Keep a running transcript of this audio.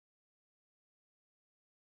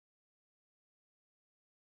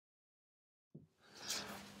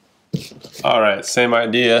Alright, same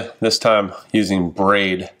idea, this time using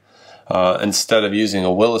braid. Instead of using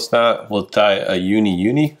a Willis knot, we'll tie a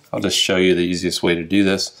uni-uni. I'll just show you the easiest way to do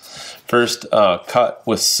this. First, cut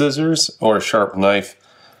with scissors or a sharp knife,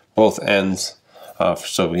 both ends,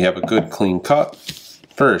 so we have a good clean cut.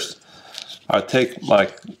 First, I'll take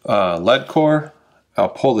my lead core, I'll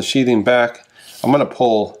pull the sheathing back. I'm going to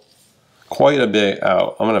pull quite a bit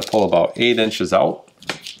out. I'm going to pull about 8 inches out.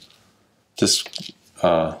 Just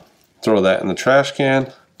throw that in the trash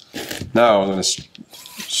can. Now I'm going to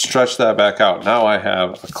stretch that back out. Now I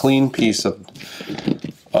have a clean piece of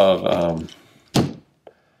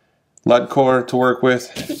lead core to work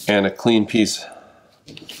with and a clean piece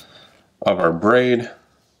of our braid.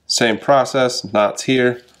 Same process, knots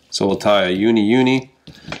here. So we'll tie a uni-uni,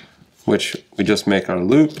 which we just make our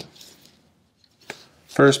loop.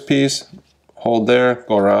 First piece, hold there,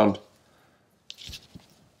 go around.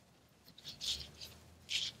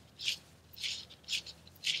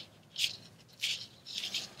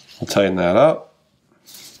 We'll tighten that up.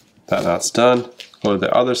 That knot's done. Go to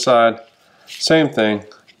the other side. Same thing,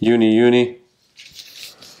 uni-uni.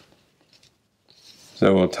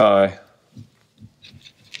 So we'll tie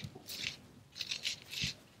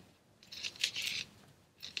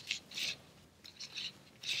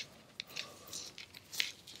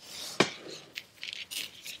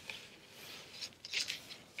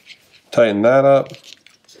tighten that up,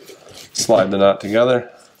 slide the knot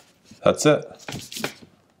together. That's it.